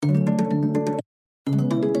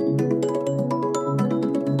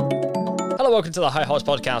Hello, welcome to the High Hops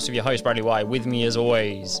Podcast with your host, Bradley Y. With me, as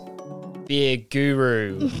always, Beer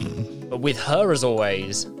Guru. But with her, as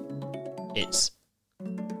always, it's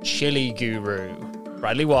Chili Guru,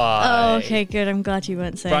 Bradley Y. Oh, okay, good. I'm glad you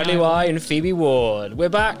weren't saying Bradley Y and Phoebe Ward. We're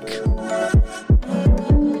back.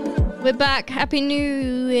 We're back. Happy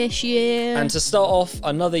New-ish year. And to start off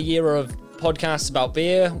another year of podcasts about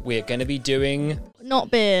beer, we're going to be doing...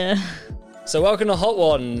 Not beer. So welcome to Hot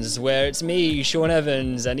Ones, where it's me, Sean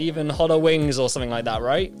Evans, and even Hotter Wings or something like that,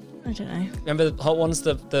 right? I don't know. Remember the Hot Ones,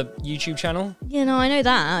 the YouTube channel? Yeah, no, I know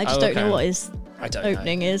that. I just don't know what his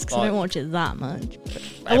opening is, because I don't watch it that much.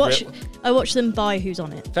 I watch them by who's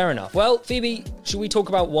on it. Fair enough. Well, Phoebe, should we talk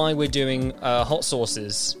about why we're doing hot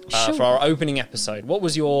sauces Sure. for our opening episode? What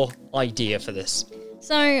was your idea for this?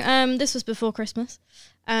 So, this was before Christmas,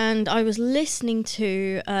 and I was listening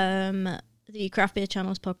to the Craft Beer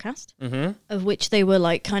Channel's podcast, of which they were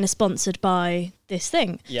like kind of sponsored by this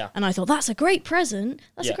thing. Yeah. And I thought, that's a great present.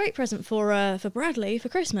 That's a great present for Bradley for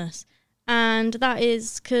Christmas. And that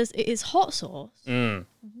is because it is hot sauce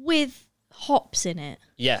with hops in it.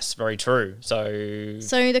 Yes, very true. So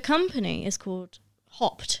the company is called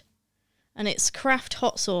Hopped, and it's craft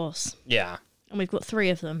hot sauce. yeah. And we've got 3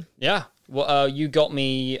 of them. Yeah. Well, you got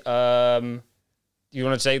me... you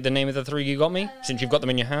want to say the name of the 3 you got me, since you've got them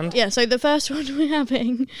in your hand? Yeah, so the first one we're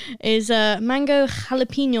having is mango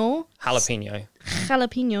jalapeno.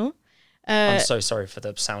 Jalapeno. I'm so sorry for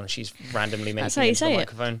the sound she's randomly making how you into the say it.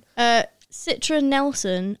 microphone. Citra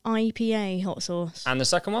Nelson IPA hot sauce. And the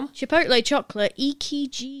second one? Chipotle chocolate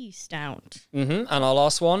EKG stout. And our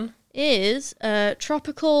last one? Is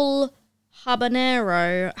tropical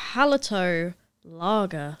habanero halito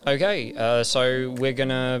lager. Okay, so we're going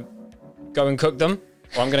to go and cook them.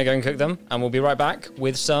 Or I'm going to go and cook them. And we'll be right back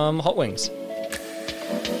with some hot wings.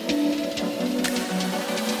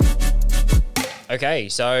 Okay,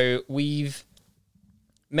 so we've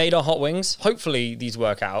made our hot wings. Hopefully these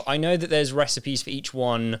work out. I know that there's recipes for each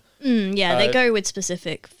one. Yeah, they go with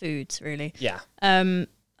specific foods, really. Yeah.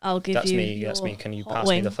 I'll give That's you me. That's me. Can you pass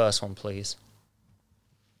me the first one, please?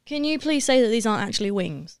 Can you please say that these aren't actually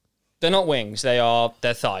wings? They're not wings. They're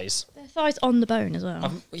thighs. They're thighs on the bone as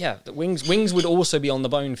well. Yeah, the wings would also be on the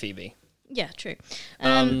bone, Phoebe. Yeah, true.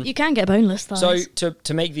 You can get boneless thighs. So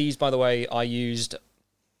to make these, by the way, I used...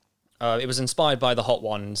 it was inspired by the Hot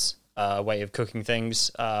Ones way of cooking things.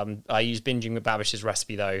 I used Binging with Babish's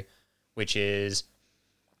recipe, though, which is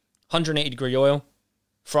 180-degree oil,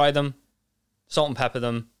 fry them, salt and pepper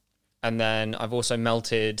them, and then I've also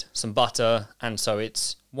melted some butter, and so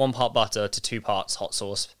it's 1 part butter to 2 parts hot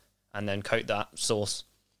sauce, and then coat that sauce.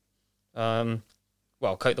 Coat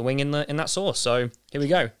the wing in that sauce. So here we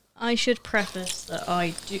go. I should preface that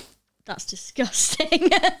I do... That's disgusting.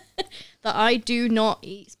 That I do not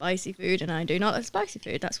eat spicy food, and I do not like spicy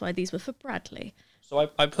food. That's why these were for Bradley. So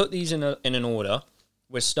I put these in an order.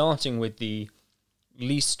 We're starting with the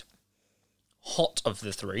least hot of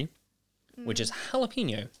the 3, which is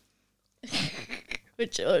jalapeno.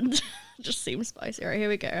 Which just seems spicy. Right, here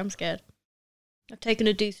we go. I'm scared. I've taken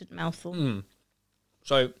a decent mouthful.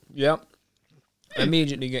 So, yeah.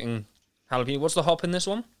 Immediately getting jalapeno. What's the hop in this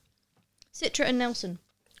one? Citra and Nelson.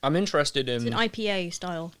 I'm interested in... It's an IPA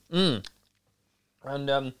style.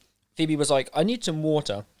 And Phoebe was like, I need some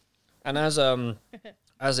water. And as a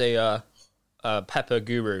pepper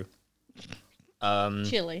guru...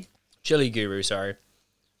 Chili guru, sorry.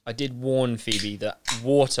 I did warn Phoebe that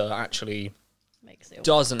water actually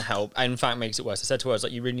doesn't help. And in fact, makes it worse. I said to her, I was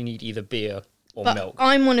like, you really need either beer or milk.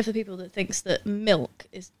 I'm one of the people that thinks that milk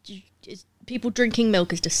is people drinking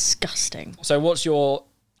milk is disgusting. So what's your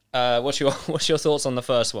thoughts on the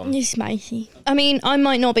first one? It's spicy. I mean, I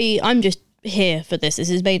might not be. I'm just here for this. This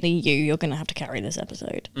is mainly you. You're going to have to carry this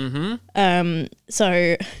episode.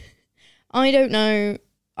 So I don't know.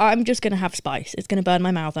 I'm just going to have spice. It's going to burn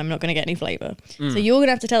my mouth. I'm not going to get any flavour. So you're going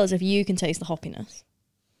to have to tell us if you can taste the hoppiness.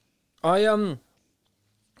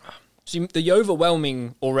 See, the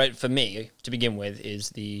overwhelming already for me to begin with is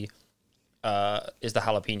the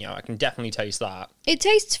jalapeno. I can definitely taste that. It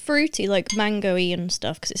tastes fruity, like mango-y and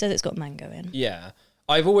stuff, because it says it's got mango in. Yeah.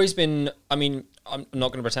 I've always been, I mean, I'm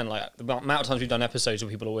not going to pretend like, the amount of times we've done episodes where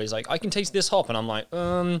people are always like, I can taste this hop, and I'm like,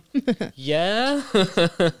 yeah.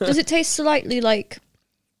 Does it taste slightly like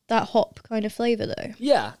that hop kind of flavour, though?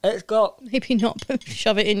 Yeah, it's got... Maybe not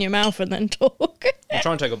shove it in your mouth and then talk. I'm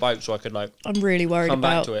trying to take a bite so I could, like... I'm really worried come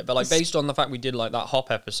about... back to it. But, like, based on the fact we did, like, that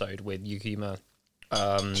hop episode with Yukima...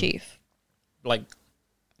 Chief. Like,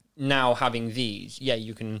 now having these, yeah,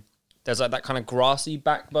 you can... There's, like, that kind of grassy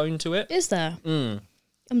backbone to it. Is there? I'm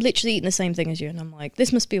literally eating the same thing as you, and I'm like,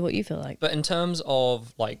 this must be what you feel like. But in terms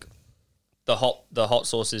of, like, the hot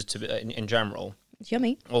sauces in general. It's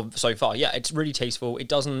yummy. Or so far, yeah, it's really tasteful. It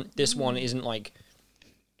doesn't. This one isn't like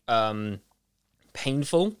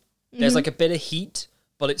painful. There's like a bit of heat,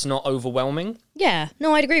 but it's not overwhelming. Yeah,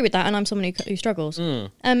 no, I'd agree with that, and I'm someone who struggles.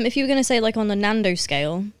 If you were going to say, like, on the Nando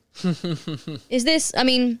scale, is this, I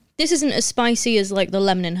mean, this isn't as spicy as, like, the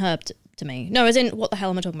lemon and herb to me. No, as in, what the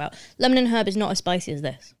hell am I talking about? Lemon and herb is not as spicy as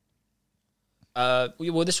this.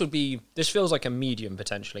 Well, this feels like a medium,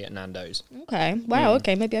 potentially, at Nando's. Okay, wow,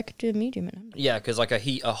 okay, maybe I could do a medium at Nando's. Yeah, because, like,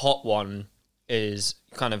 a hot one is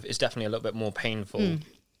definitely a little bit more painful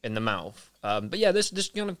in the mouth. But yeah, this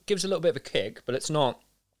kind of gives a little bit of a kick, but it's not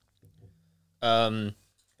there.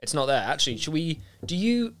 Actually, since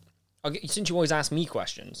you always ask me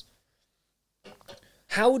questions,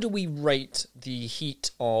 how do we rate the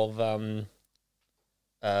heat of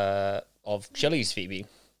chilies, Phoebe?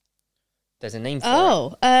 There's a name for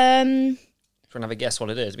it. Trying to have a guess what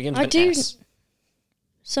it is. It begins with an S.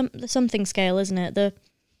 The something scale, isn't it? The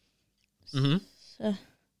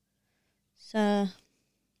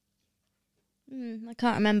I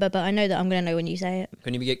can't remember, but I know that I'm going to know when you say it.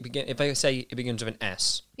 Can you begin? If I say it begins with an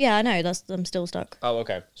S. Yeah, I know. I'm still stuck. Oh,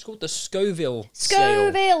 okay. It's called the Scoville scale.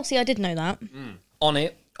 Scoville! See, I did know that. On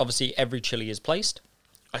it, obviously, every chili is placed.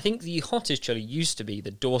 I think the hottest chili used to be the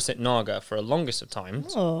Dorset Naga for the longest of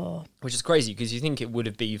times. Oh. Which is crazy, because you think it would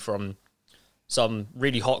have been from some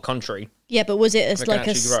really hot country. Yeah, but was it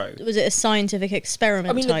a scientific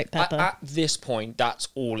experiment type pepper? At this point, that's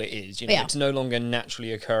all it is. You know, Yeah. It's no longer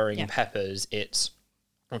naturally occurring peppers.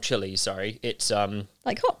 Or chilies. Sorry, it's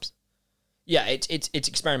like hops. Yeah, it's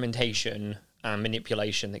experimentation and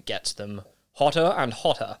manipulation that gets them hotter and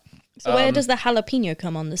hotter. So where does the jalapeno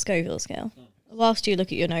come on the Scoville scale? Whilst you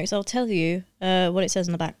look at your notes, I'll tell you what it says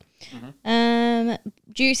on the back.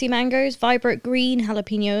 Juicy mangoes, vibrant green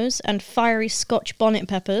jalapenos, and fiery Scotch bonnet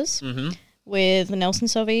peppers with Nelson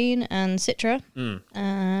Sauvignon and Citra.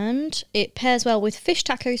 And it pairs well with fish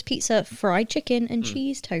tacos, pizza, fried chicken, and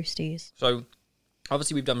cheese toasties. So,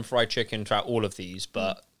 obviously, we've done fried chicken throughout all of these,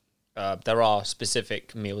 but there are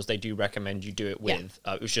specific meals they do recommend you do it with.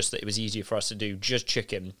 It was just that it was easier for us to do just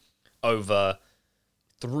chicken over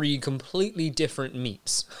 3 completely different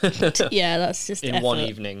meats. Yeah, that's just in effort. one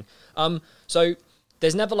evening. So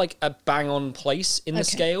there's never like a bang on place in the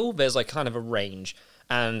scale. There's like kind of a range,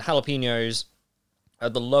 and jalapenos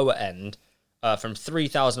at the lower end, from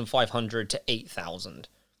 3,500 to 8,000.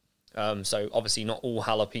 So obviously not all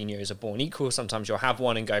jalapenos are born equal. Sometimes you'll have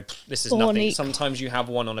one and go, this is nothing. Sometimes you have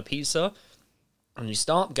one on a pizza, and you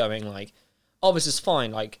start going like, oh, this is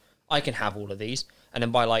fine. Like I can have all of these, and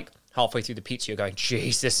then by like halfway through the pizza, you're going,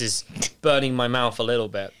 jeez, this is burning my mouth a little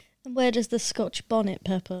bit. And where does the Scotch bonnet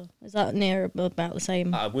pepper? Is that near about the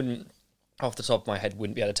same? I wouldn't, off the top of my head,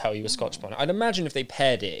 wouldn't be able to tell you a Scotch bonnet. I'd imagine if they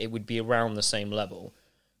paired it, it would be around the same level,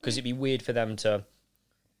 because it'd be weird for them to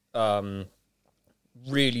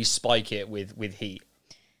really spike it with heat.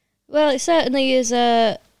 Well, it certainly is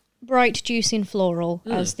bright, juicy, and floral,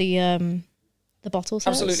 as the bottle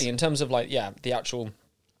says. Absolutely, in terms of like, the actual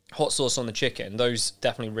hot sauce on the chicken, those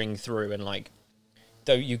definitely ring through, and like,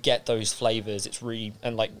 though you get those flavors, it's really,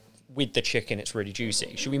 and like with the chicken, it's really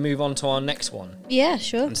juicy. Should we move on to our next one? Yeah,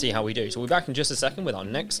 sure. And see how we do. So we'll be back in just a second with our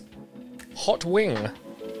next hot wing.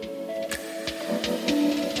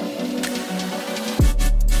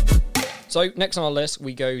 So next on our list,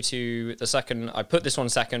 we go to the second. I put this one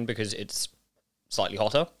second because it's slightly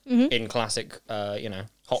hotter in classic,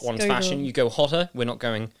 hot ones fashion. You go hotter. We're not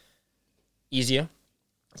going easier.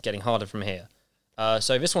 It's getting harder from here.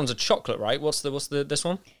 So this one's a chocolate, right? What's this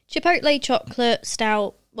one? Chipotle chocolate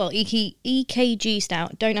stout. Well, EKG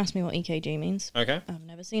stout. Don't ask me what EKG means. Okay. I've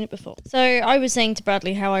never seen it before. So I was saying to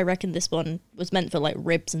Bradley how I reckon this one was meant for like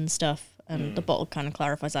ribs and stuff, and the bottle kind of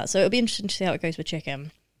clarifies that. So it'll be interesting to see how it goes with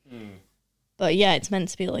chicken. But yeah, it's meant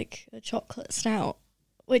to be like a chocolate stout,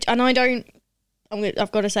 I've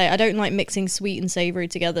got to say, I don't like mixing sweet and savoury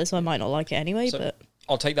together, so I might not like it anyway, but...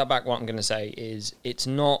 I'll take that back. What I'm going to say is it's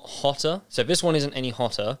not hotter. So if this one isn't any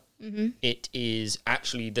hotter, it is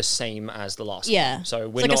actually the same as the last one. Yeah,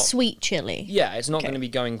 So it's like a sweet chili. Yeah, it's not going to be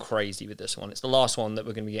going crazy with this one. It's the last one that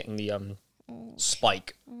we're going to be getting the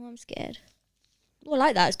spike. Oh, I'm scared. Oh, I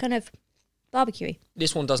like that. It's kind of barbecuey.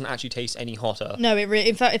 This one doesn't actually taste any hotter. No,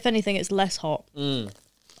 in fact, if anything, it's less hot.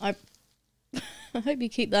 I hope you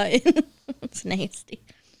keep that in. It's nasty.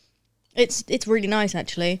 It's really nice,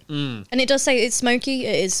 actually. And it does say it's smoky.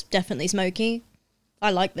 It is definitely smoky. I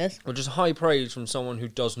like this. Which is high praise from someone who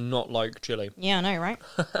does not like chili. Yeah, I know, right?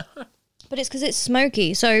 But it's because it's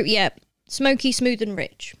smoky. So, yeah, smoky, smooth, and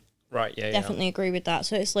rich. Right, yeah, Definitely agree with that.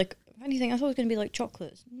 So it's like, if anything, I thought it was going to be like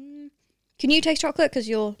chocolates. Can you taste chocolate? Because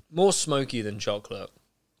you're... More smoky than chocolate.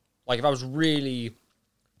 Like, if I was really...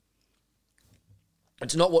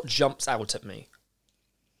 It's not what jumps out at me.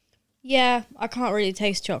 Yeah, I can't really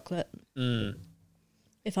taste chocolate.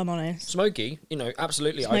 If I'm honest. Smoky,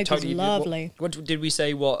 absolutely. Smoky's lovely. What did we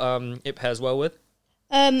say what it pairs well with?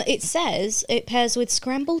 It says it pairs with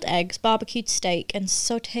scrambled eggs, barbecued steak, and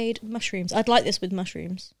sautéed mushrooms. I'd like this with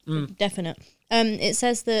mushrooms. Definite. It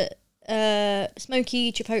says that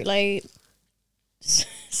smoky, chipotle,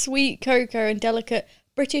 sweet cocoa, and delicate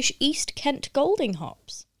British East Kent Golding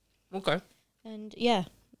hops. Okay. And yeah,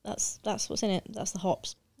 that's what's in it. That's the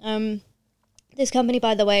hops. This company,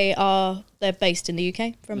 by the way, they're based in the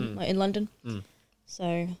UK, in London.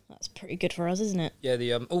 So that's pretty good for us, isn't it? Yeah,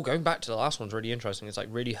 going back to the last one's really interesting. It's like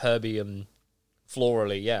really herby and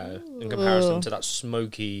florally, yeah, in comparison to that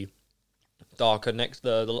smoky, darker next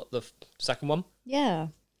the second one. Yeah,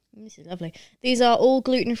 this is lovely. These are all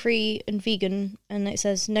gluten-free and vegan, and it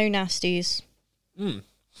says no nasties.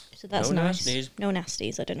 So that's no nice. Nasties. No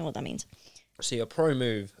nasties. I don't know what that means. See, a pro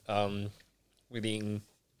move with eating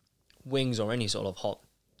wings or any sort of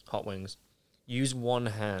hot wings, use one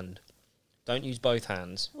hand. Don't use both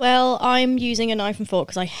hands. Well, I'm using a knife and fork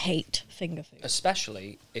because I hate finger food.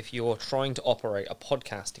 Especially if you're trying to operate a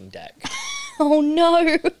podcasting deck. Oh,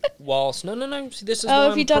 no. Whilst, no. See, this is Oh, why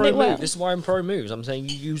have I'm you done pro it well? move. This is why I'm pro moves. I'm saying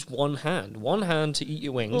you use one hand. One hand to eat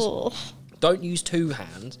your wings. Oh. Don't use two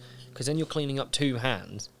hands, because then you're cleaning up two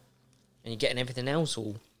hands, and you're getting everything else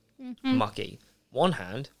all mucky. One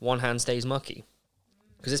hand stays mucky.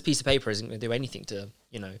 Because this piece of paper isn't going to do anything to,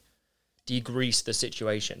 degrease the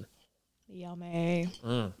situation. Yummy.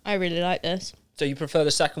 I really like this. So you prefer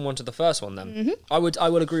the second one to the first one, then? I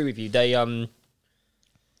would agree with you. They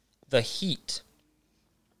the heat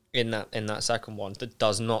in that second one that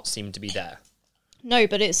does not seem to be there. No,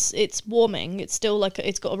 but it's warming. It's still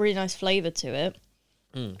it's got a really nice flavour to it.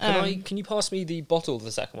 Can you pass me the bottle of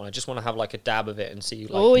the second one? I just want to have like a dab of it and see.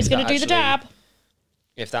 He's going to do the dab.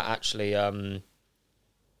 If that actually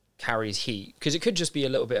carries heat, because it could just be a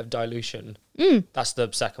little bit of dilution. That's the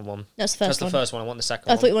second one. That's the first one. That's the first one. I want the second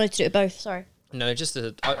I one. thought you wanted to do it both. Sorry. No, just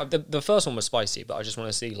the first one was spicy, but I just want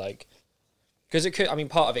to see because it could. I mean,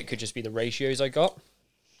 part of it could just be the ratios I got.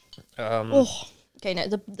 Okay, no,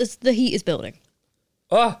 the heat is building.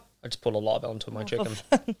 I just pulled a lot of it onto my chicken.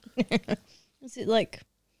 Is it like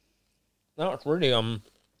No, it's really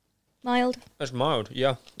mild? It's mild.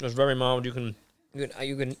 Yeah, it's very mild. You can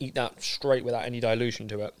eat that straight without any dilution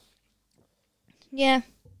to it. Yeah.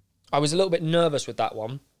 I was a little bit nervous with that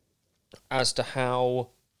one as to how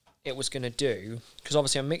it was going to do, because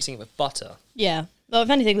obviously I'm mixing it with butter. Yeah. Well, if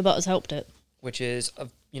anything, the butter's helped it. Which is,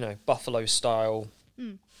 buffalo style.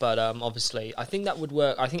 But obviously, I think that would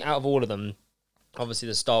work. I think out of all of them, obviously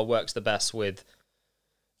the style works the best with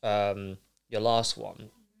your last one.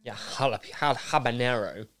 Yeah,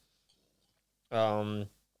 habanero.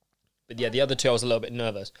 But yeah, the other two I was a little bit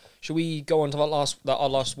nervous. Should we go on to our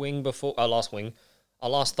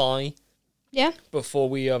last thigh? Yeah. Before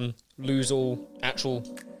we lose all actual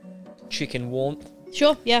chicken warmth,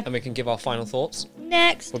 Sure. Yeah. and we can give our final thoughts.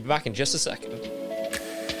 Next. We'll be back in just a second.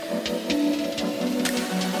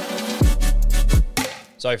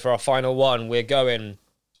 So for our final one, we're going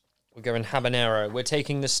habanero. We're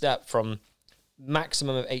taking the step from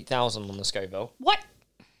maximum of 8,000 on the Scoville What?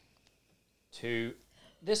 to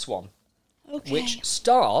this one, Okay. which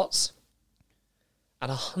starts at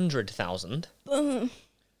 100,000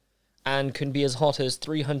 and can be as hot as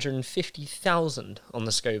 350,000 on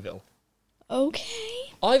the Scoville.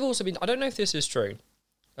 Okay. I've also been, I don't know if this is true.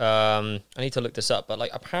 I need to look this up, but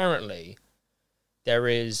apparently there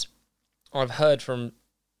is, I've heard from,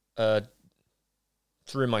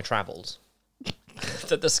 through my travels,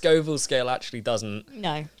 that the Scoville scale actually doesn't,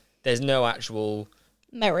 No. there's no actual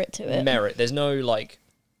Merit to it. merit. There's no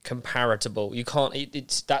comparable. You can't,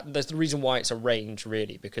 it's that, there's the reason why it's a range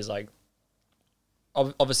really, because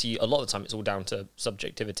obviously a lot of the time it's all down to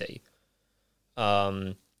subjectivity.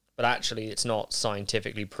 But actually it's not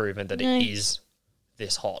scientifically proven that No. it is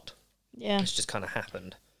this hot. Yeah. It's just kind of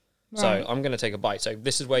happened. Right. So I'm going to take a bite. So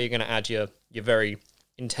this is where you're going to add your very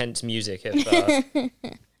intense music if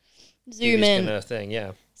Zoom in. Gonna thing,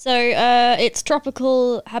 yeah. So it's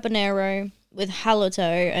tropical habanero with halito,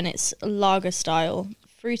 and it's lager style,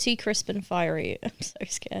 fruity, crisp, and fiery. I'm so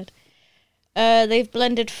scared. They've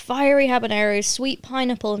blended fiery habaneros, sweet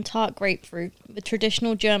pineapple, and tart grapefruit with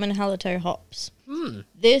traditional German halito hops.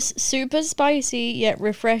 This super spicy yet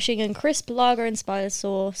refreshing and crisp lager-inspired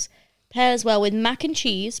sauce pairs well with mac and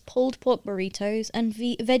cheese, pulled pork burritos, and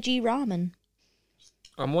veggie ramen.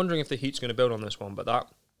 I'm wondering if the heat's going to build on this one, but that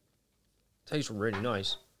tastes really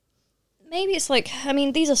nice. Maybe it's like, I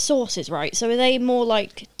mean, these are sauces, right? So are they more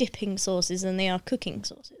like dipping sauces than they are cooking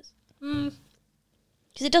sauces?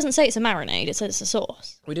 Because it doesn't say it's a marinade, it says it's a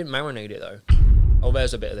sauce. We didn't marinate it, though. Oh,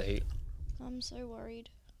 there's a bit of the heat. I'm so worried.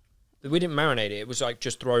 We didn't marinate it. It was like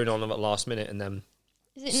just thrown on them at the last minute and then...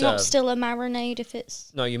 Is it served. not still a marinade if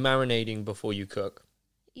it's... No, you're marinating before you cook.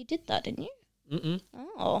 You did that, didn't you? Mm-mm.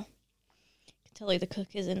 Oh. I can tell you the cook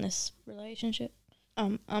is in this relationship.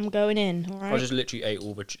 I'm going in, alright? I just literally ate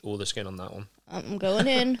all the skin on that one. I'm going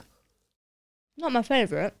in. Not my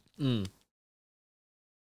favourite. Mm.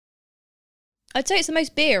 I'd say it's the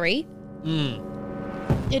most beery.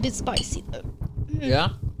 Mm. It is spicy, though. Yeah?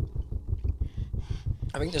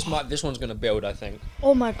 I think this one's going to build, I think.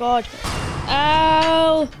 Oh my god.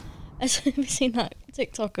 Ow! Have you seen that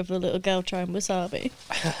TikTok of a little girl trying wasabi?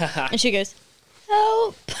 And she goes,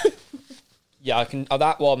 help! Yeah, I can.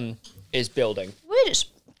 That one is building. Weird, it's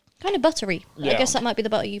kind of buttery. Yeah. I guess that might be the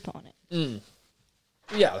butter you put on it. Mm.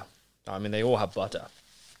 Yeah. I mean, they all have butter.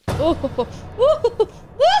 Oh,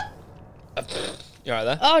 You right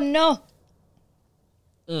there? oh no!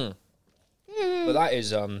 But that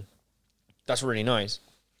is, that's really nice.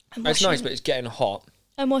 It's nice, but it's getting hot.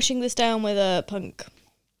 I'm washing this down with a punk.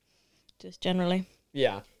 Just generally.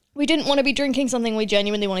 Yeah. We didn't want to be drinking something we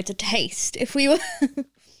genuinely wanted to taste if we were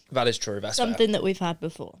That is true. That's fair. something that we've had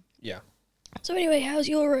before. Yeah. So anyway, how's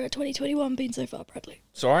your 2021 been so far, Bradley?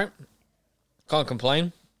 It's alright. Can't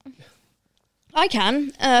complain. I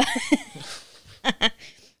can.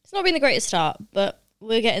 It's not been the greatest start, but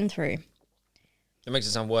we're getting through. It makes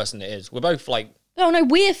it sound worse than it is. We're both like... Oh no,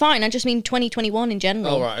 we're fine. I just mean 2021 in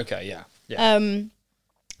general. Oh, right. Okay. Yeah. Yeah.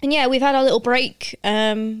 And yeah, we've had our little break.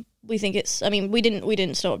 We think it's. I mean, we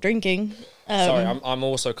didn't stop drinking. Sorry, I'm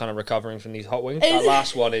also kind of recovering from these hot wings. That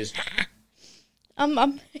last one is... I'm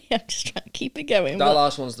just trying to keep it going. That but-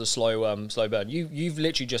 last one's the slow burn. You've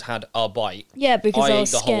literally just had a bite. Yeah, because I ate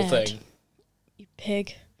was the scared. whole thing. You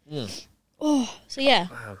pig. Oh, so yeah.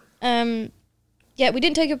 Yeah, we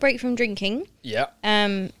didn't take a break from drinking. Yeah.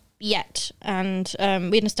 Yet, and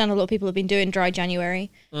we understand a lot of people have been doing dry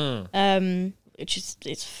January. Which is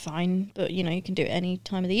it's fine, but you know you can do it any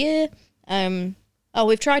time of the year.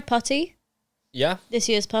 We've tried putty. Yeah. This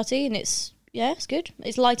year's putty, and it's good.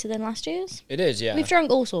 It's lighter than last year's. It is. Yeah. We've drunk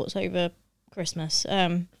all sorts over Christmas,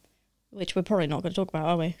 which we're probably not going to talk about,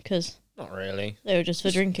 are we? Because Not really. they were just for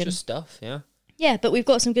drinking. Just stuff. Yeah. Yeah, but we've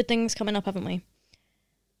got some good things coming up, haven't we?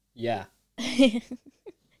 Yeah.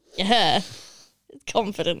 Yeah.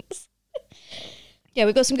 Confidence. Yeah,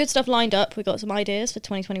 we've got some good stuff lined up. We've got some ideas for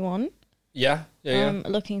 2021. Yeah. Yeah.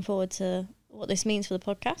 Looking forward to what this means for the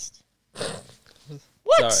podcast.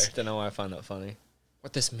 What? Sorry, don't know why I find that funny.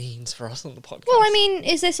 What this means for us on the podcast. Well, I mean,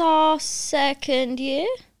 is this our second year?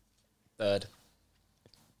 Third.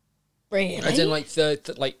 Really? As in, like,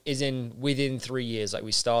 third, like, is in within 3 years. Like,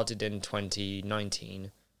 we started in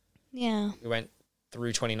 2019. Yeah. We went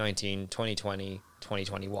through 2019, 2020,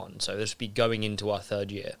 2021. So this would be going into our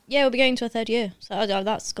third year. Yeah, we'll be going to our third year. So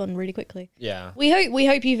that's gone really quickly. Yeah. We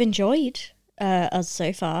hope you've enjoyed us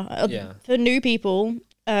so far. Yeah. For new people,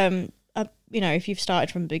 you know, if you've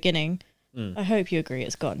started from the beginning, I hope you agree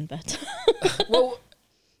it's gotten better. Well,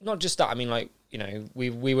 not just that. I mean, like, you know,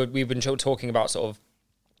 we've been talking about sort of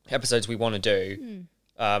episodes we want to do,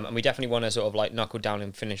 and we definitely want to sort of like knuckle down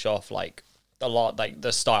and finish off like a lot, like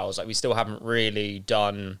the styles. Like we still haven't really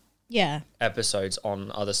done episodes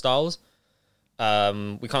on other styles. We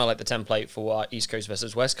kind of like the template for our East Coast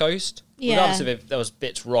versus West Coast. Yeah. Regardless of if there was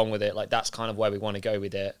bits wrong with it, like that's kind of where we want to go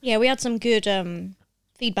with it. Yeah, we had some good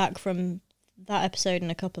feedback from that episode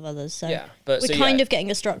and a couple of others. So Yeah, but we're so, kind yeah. of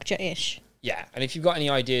getting a structure-ish. Yeah, and if you've got any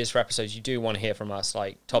ideas for episodes you do want to hear from us,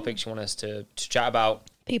 like topics you want us to chat about,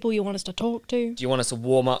 People you want us to talk to. do you want us to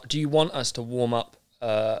warm up? Do you want us to warm up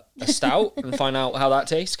a stout and find out how that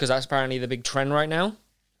tastes? Because that's apparently the big trend right now.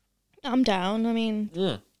 I'm down. I mean,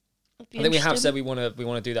 I think we have said we want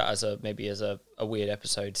to do that as a weird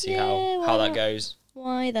episode, see how that goes.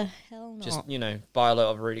 Why the hell not? Just buy a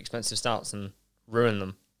lot of really expensive stouts and ruin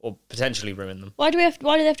them or potentially ruin them. Why do they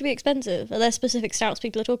have to be expensive? Are there specific stouts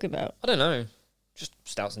people are talking about? I don't know, just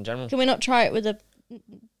stouts in general. Can we not try it with a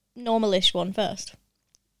normalish one first?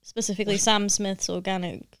 Specifically, Sam Smith's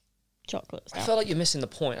organic chocolate I stout. feel like you're missing the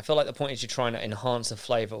point. I feel like the point is you're trying to enhance the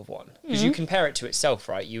flavour of one. Because you compare it to itself,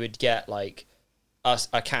 right? You would get like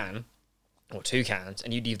a can or 2 cans,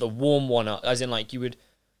 and you'd either warm one up, as in like you would.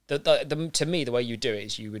 To me, the way you do it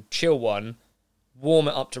is you would chill one, warm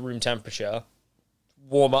it up to room temperature,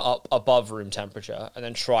 warm it up above room temperature, and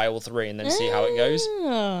then try all 3 and then see how it goes.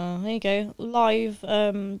 Oh, there you go. Live,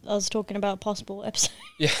 us talking about possible episodes.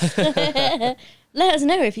 Yeah. Let us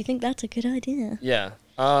know if you think that's a good idea. Yeah.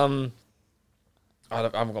 I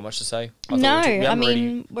haven't got much to say.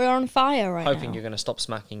 We're on fire right now. Hoping you're going to stop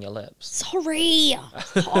smacking your lips. Sorry.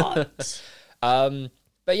 Hot.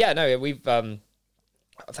 But yeah, no, we've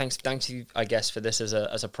thanks you, I guess, for this as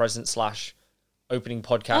a present / opening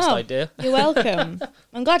podcast idea. You're welcome.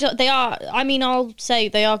 I'm glad they are. I mean, I'll say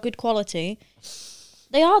they are good quality.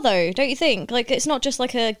 They are, though, don't you think? Like, it's not just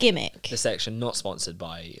like a gimmick. This section not sponsored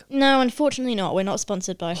by. No, unfortunately not. We're not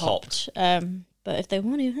sponsored by Hopped. But if they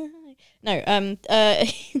want to, no.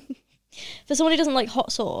 For someone who doesn't like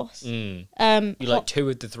hot sauce, you like 2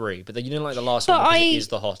 of the 3, but then you don't like the last one because it is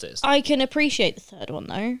the hottest. I can appreciate the third one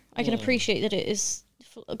though. I can appreciate that it is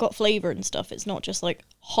got flavour and stuff. It's not just like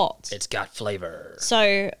hot. It's got flavour.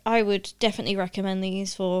 So I would definitely recommend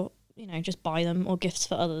these for just buy them or gifts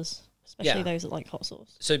for others, especially those that like hot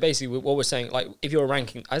sauce. So basically, what we're saying, like, if you're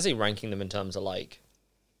ranking, I say ranking them in terms of like,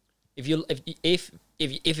 if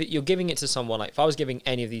you're giving it to someone, like if I was giving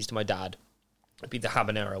any of these to my dad, it'd be the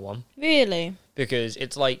habanero one. Really? Because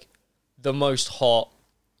it's like the most hot,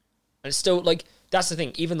 and it's still like, that's the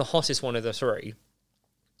thing. Even the hottest one of the 3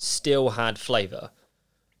 still had flavour.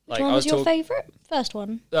 Which one was your favourite? First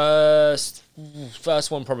one. First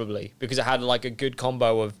one probably, because it had like a good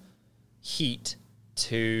combo of heat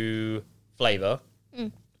to flavour.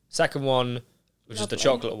 Second one, which is the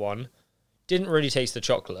chocolate one, didn't really taste the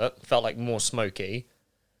chocolate. Felt like more smoky.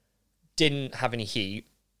 Didn't have any heat.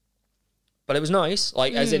 But it was nice.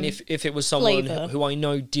 Like, as in, if it was someone who I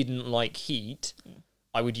know didn't like heat,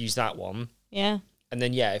 I would use that one. Yeah. And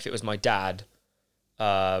then, if it was my dad,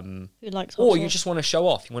 who likes hot or sauce. you just want to show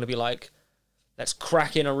off. You want to be like, let's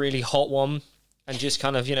crack in a really hot one and just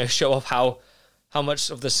kind of, show off how much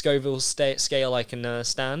of the Scoville scale I can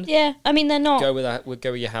stand. Yeah, I mean, they're not. Go with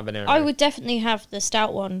your habanero. I would definitely have the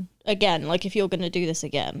stout one again. Like, if you're going to do this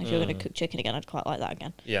again, if you're going to cook chicken again, I'd quite like that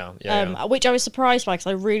again. Yeah. Which I was surprised by because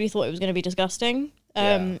I really thought it was going to be disgusting.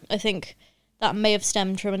 I think that may have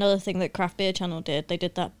stemmed from another thing that Craft Beer Channel did. They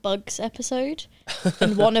did that Bugs episode,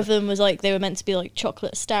 and one of them was like they were meant to be like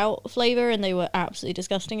chocolate stout flavour, and they were absolutely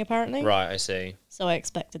disgusting apparently. Right, I see. So I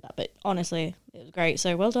expected that, but honestly, it was great.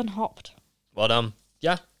 So well done, Hopped. Well done.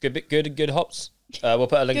 Yeah, good hops. We'll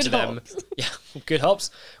put a link to them. Yeah, good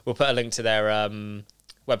hops. We'll put a link to their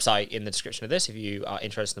website in the description of this if you are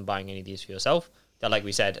interested in buying any of these for yourself. That, like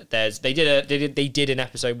we said, they did an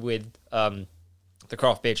episode with the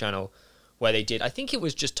Craft Beer Channel where they did, I think it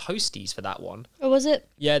was just toasties for that one. Or was it?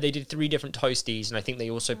 Yeah, they did 3 different toasties, and I think they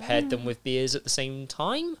also paired them with beers at the same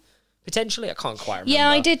time. Potentially, I can't quite remember. Yeah,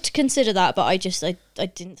 I did consider that, but I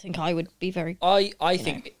didn't think I would be very. I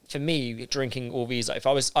think for me, drinking all these, like, if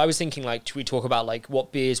I was thinking like we talk about like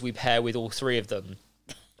what beers we pair with all 3 of them,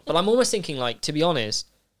 but I'm almost thinking like, to be honest,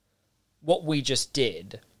 what we just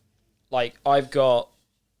did, like I've got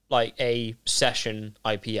like a session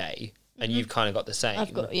IPA, and you've kind of got the same.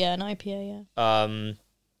 I've got an IPA, yeah.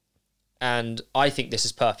 And I think this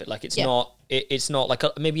is perfect. Like it's not. It's not like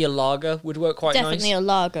maybe a lager would work quite nice. Definitely a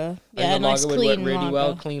lager. Yeah, a nice lager clean would work really lager.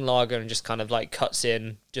 well. Clean lager, and just kind of like cuts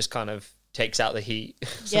in, just kind of takes out the heat,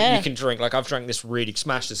 so you can drink. Like I've drank this, really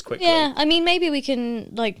smashed this quickly. Yeah, I mean maybe we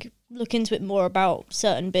can like look into it more about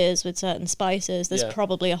certain beers with certain spices. There's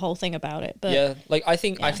probably a whole thing about it. But yeah, like I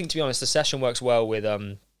think to be honest, the session works well with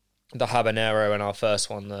the habanero and our first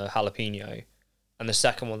one, the jalapeno, and the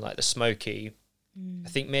second one like the smoky. I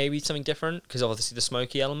think maybe something different because obviously the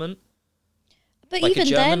smoky element. But like even a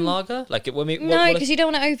German then, lager, like it. No, because you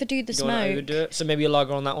don't want to overdo the you smoke. Don't want to overdo it. So maybe a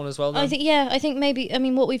lager on that one as well. Then? I think maybe. I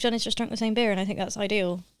mean, what we've done is just drunk the same beer, and I think that's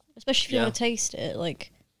ideal, especially if you want to taste it.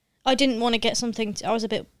 Like, I didn't want to get something.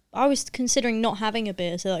 I was considering not having a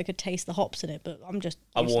beer so that I could taste the hops in it, but I'm just.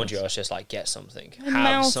 I warned you. I was just like, get something. My have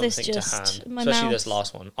mouth something is just, to hand. my Especially mouth. this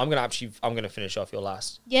last one. I'm gonna finish off your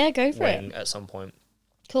last. Yeah, go for wing it. At some point.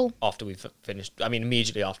 Cool. After we've finished, I mean,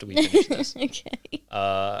 immediately after we finish this. Okay.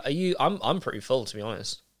 Are you? I'm pretty full, to be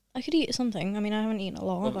honest. I could eat something. I mean, I haven't eaten a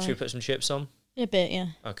lot. Should we put some chips on? A bit, yeah.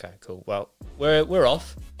 Okay, cool. Well, we're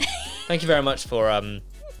off. Thank you very much for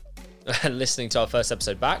listening to our first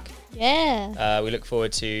episode back. Yeah. We look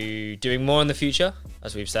forward to doing more in the future,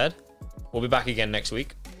 as we've said. We'll be back again next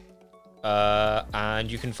week. And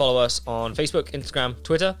you can follow us on Facebook, Instagram,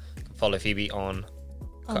 Twitter. You can follow Phoebe on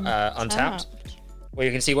Untapped, where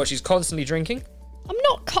you can see what she's constantly drinking. I'm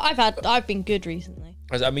not. I've been good recently.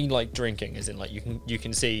 I mean, like drinking, as in like you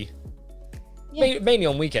can see. Yeah. Mainly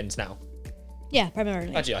on weekends now. Yeah,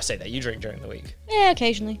 primarily. Actually, I say that you drink during the week. Yeah,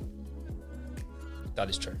 occasionally. That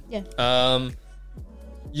is true. Yeah.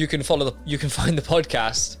 You can find the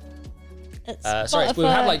podcast Sorry, we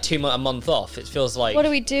have like a month off. It feels like... What do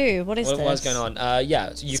we do? What is this? What's going on?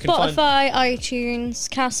 Yeah, so you can Spotify, find... iTunes,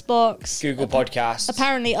 Castbox. Google Podcasts.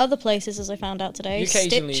 Apparently other places, as I found out today.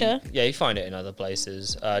 Stitcher. Yeah, you find it in other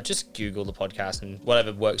places. Just Google the podcast and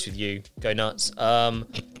whatever works with you. Go nuts.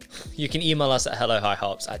 You can email us at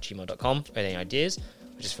hellohihops@gmail.com with any ideas.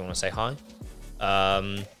 Just if you want to say hi.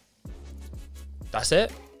 That's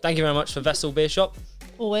it. Thank you very much for Vessel Beer Shop.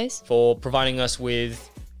 Always. For providing us with,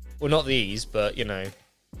 well, not these, but, you know,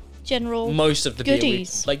 general most of the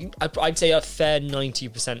goodies. beer I'd say a fair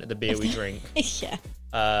 90% of the beer we drink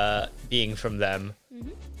yeah. being from them.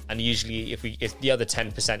 And usually if the other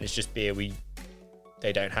 10% is just beer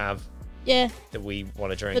they don't have that we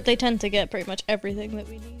want to drink. But they tend to get pretty much everything that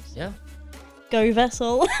we need. Yeah. Go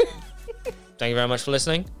Vessel. Thank you very much for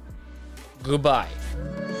listening. Goodbye.